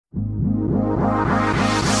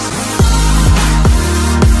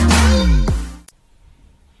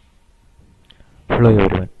Hello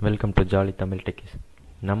everyone, welcome to Jolly Tamil TECHIES.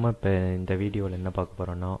 நம்ம இப்போ இந்த வீடியோவில் என்ன பார்க்க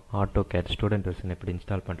போகிறோம்னா AutoCAD ஸ்டூடெண்ட் வெர்ஷன் எப்படி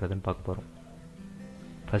இன்ஸ்டால் பண்ணுறதுன்னு பார்க்க போகிறோம்.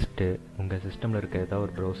 ஃபஸ்ட்டு உங்கள் சிஸ்டமில் இருக்க ஏதாவது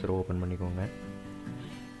ஒரு ப்ரௌசர் ஓப்பன் பண்ணிக்கோங்க.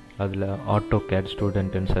 அதில் AutoCAD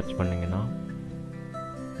ஸ்டூடெண்ட்டுன்னு சர்ச் பண்ணிங்கன்னா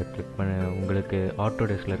கிளிக் பண்ண உங்களுக்கு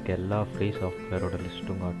ஆட்டோடெஸ்கில் இருக்க எல்லா ஃப்ரீ சாஃப்ட்வேரோட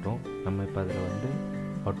லிஸ்ட்டும் காட்டும். நம்ம இப்போ அதில் வந்து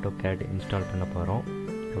AutoCAD இன்ஸ்டால் பண்ண போகிறோம்.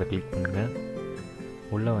 அதை கிளிக் பண்ணுங்கள்.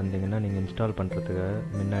 உள்ளே வந்தீங்கன்னா நீங்கள் இன்ஸ்டால் பண்ணுறதுக்கு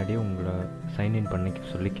முன்னாடி உங்களை சைன்இன் பண்ணிக்க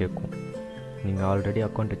சொல்லி கேட்கும். நீங்கள் ஆல்ரெடி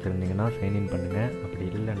அக்கௌண்ட் வச்சுருந்தீங்கன்னா சைன்இன் பண்ணுங்கள். அப்படி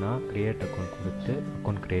இல்லைன்னா க்ரியேட் அக்கௌண்ட் கொடுத்து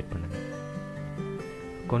அக்கௌண்ட் க்ரியேட் பண்ணுங்கள்.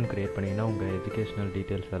 அக்கௌண்ட் க்ரியேட் பண்ணிங்கன்னா உங்கள் எஜுகேஷ்னல்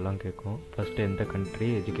டீட்டெயில்ஸ் எல்லாம் கேட்கும். ஃபஸ்ட்டு எந்த கண்ட்ரி,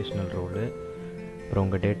 எஜுகேஷ்னல் ரோலு, அப்புறம்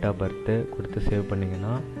உங்கள் டேட் ஆஃப் பர்த்து கொடுத்து சேவ்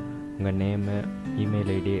பண்ணிங்கன்னா உங்கள் நேமு,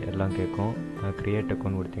 இமெயில் ஐடி எல்லாம் கேட்கும். க்ரியேட்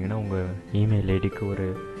அக்கௌண்ட் கொடுத்தீங்கன்னா உங்கள் இமெயில் ஐடிக்கு ஒரு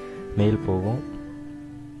மெயில் போகும்.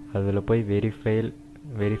 அதில் போய்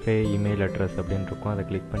வெரிஃபை இமெயில் அட்ரஸ் அப்படின்னு இருக்கும். அதை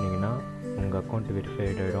கிளிக் பண்ணிங்கன்னா உங்கள் அக்கௌண்ட்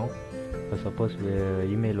வெரிஃபைட் ஆகிடும். இப்போ சப்போஸ்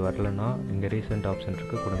இமெயில் வரலன்னா இங்கே ரீசெண்ட் ஆப்ஷன்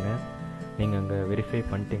இருக்குது, கொடுங்க. நீங்கள் அங்கே வெரிஃபை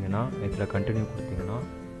பண்ணிட்டீங்கன்னா இதில் கண்டினியூ கொடுத்தீங்கன்னா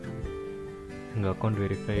உங்கள் அக்கௌண்ட்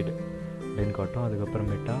வெரிஃபைடு அப்படின்னு காட்டும்.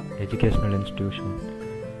 அதுக்கப்புறமேட்டா எஜுகேஷ்னல் இன்ஸ்டிடியூஷன்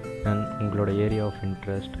அண்ட் உங்களோட ஏரியா ஆஃப்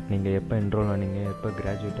இன்ட்ரெஸ்ட், நீங்கள் எப்போ என்ரோல் ஆனீங்க, எப்போ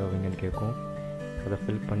கிராஜுவேட் ஆவீங்கன்னு கேட்கும். அதை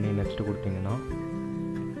ஃபில் பண்ணி நெக்ஸ்ட்டு கொடுத்தீங்கன்னா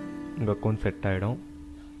உங்கள் அக்கௌண்ட் செட் ஆகிடும்.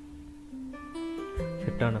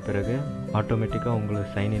 செட் ஆன பிறகு ஆட்டோமேட்டிக்காக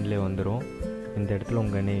உங்களுக்கு சைன்இன்லேயே வந்துடும். இந்த இடத்துல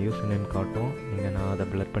உங்கள் யூசர் நேம் காட்டும். நான் அதை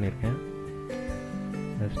பிளர் பண்ணியிருக்கேன்.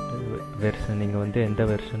 நெக்ஸ்ட்டு வெர்ஷன், நீங்கள் வந்து எந்த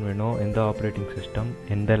வெர்ஷன் வேணும், எந்த ஆப்ரேட்டிங் சிஸ்டம்,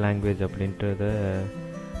 எந்த லாங்குவேஜ் அப்படின்றத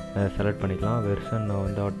செலக்ட் பண்ணிக்கலாம். வெர்ஷன் நான்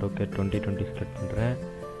வந்து AutoCAD 2020 செலக்ட் பண்ணுறேன்.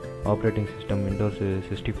 ஆப்ரேட்டிங் சிஸ்டம் விண்டோஸ்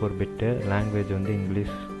 64 பிட்டு, லாங்குவேஜ் வந்து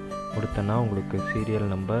இங்கிலீஷ் கொடுத்தேன்னா உங்களுக்கு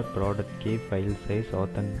serial number, product key, file size,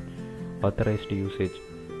 authorised usage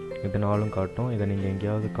இது நாளும் காட்டும். இதை நீங்கள்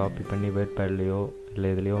எங்கேயாவது காப்பி பண்ணி வேர்ட் பேட்லேயோ இல்லை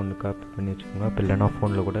எதுலேயோ ஒன்று காப்பி பண்ணி வச்சுக்கோங்க. இப்போ இல்லைனா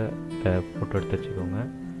ஃபோனில் கூட ஃபோட்டோ எடுத்து வச்சுக்கோங்க.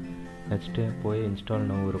 நெக்ஸ்ட்டு போய் இன்ஸ்டால்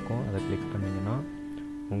நவ் இருக்கும். அதை கிளிக் பண்ணிங்கன்னா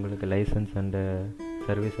உங்களுக்கு லைசன்ஸ் அண்டு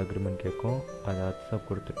சர்வீஸ் அக்ரிமெண்ட் கேட்கும். அதை அக்செப்ட்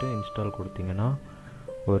கொடுத்துட்டு இன்ஸ்டால் கொடுத்தீங்கன்னா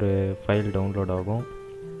ஒரு ஃபைல் டவுன்லோட் ஆகும்.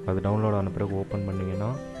 அது டவுன்லோட் ஆன பிறகு ஓப்பன்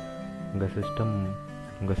பண்ணிங்கன்னா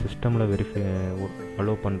உங்கள் சிஸ்டமில் வெரிஃபை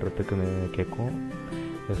அலோவ் பண்ணுறதுக்கு கேட்கும்.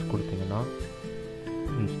 எஸ் கொடுத்தீங்கன்னா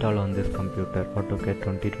install on this computer, AutoCAD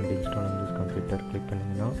 2020 install on this computer click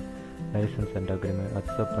பண்ணிங்கன்னா லைசன்ஸ் அண்ட் அக்ரிமெண்ட்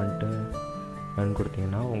அக்செப்ட் பண்ணிட்டு ரன்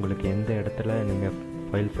கொடுத்தீங்கன்னா உங்களுக்கு எந்த இடத்துல நீங்கள்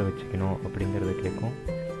ஃபைல்ஸை வச்சுக்கணும் அப்படிங்கிறத கேட்கும்.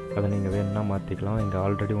 அதை நீங்கள் வேணும்னா மாற்றிக்கலாம். இங்கே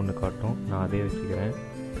ஆல்ரெடி ஒன்று காட்டும், நான் அதே வச்சுக்கிறேன்.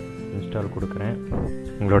 இன்ஸ்டால் கொடுக்குறேன்.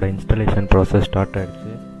 உங்களோட இன்ஸ்டாலேஷன் ப்ராசஸ் ஸ்டார்ட்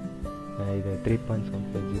ஆகிடுச்சு. இது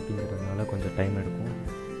 3.75 ஜிபிங்கிறதுனால கொஞ்சம் டைம் எடுக்கும்.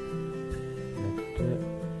 Next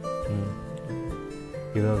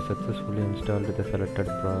You have successfully installed the selected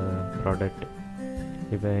product.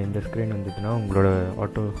 இப்போ இந்த ஸ்க்ரீன் வந்ததுன்னா உங்களோட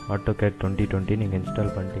AutoCAD 2020 நீங்கள்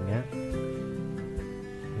இன்ஸ்டால் பண்ணிட்டீங்க.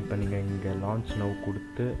 இப்போ நீங்கள் இங்கே லான்ச் நவ்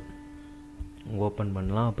கொடுத்து ஓப்பன்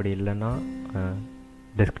பண்ணலாம். அப்படி இல்லைன்னா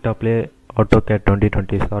டெஸ்க்டாப்லேயே AutoCAD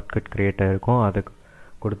 2020 ஷார்ட்கட் க்ரியேட் ஆகிருக்கும், அதை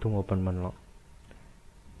கொடுத்தும் ஓப்பன் பண்ணலாம்.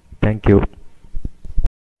 தேங்க்யூ.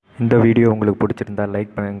 இந்த வீடியோ உங்களுக்கு பிடிச்சிருந்தால்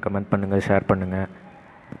லைக் பண்ணுங்கள், கமெண்ட் பண்ணுங்கள், ஷேர் பண்ணுங்கள்.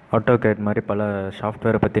 AutoCAD மாதிரி பல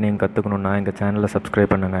சாஃப்ட்வேரை பற்றி நீங்கள் கற்றுக்கணுன்னா எங்கள் சேனலை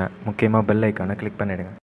சப்ஸ்கிரைப் பண்ணுங்கள். முக்கியமாக பெல் ஐக்கானை கிளிக் பண்ணிவிடுங்க.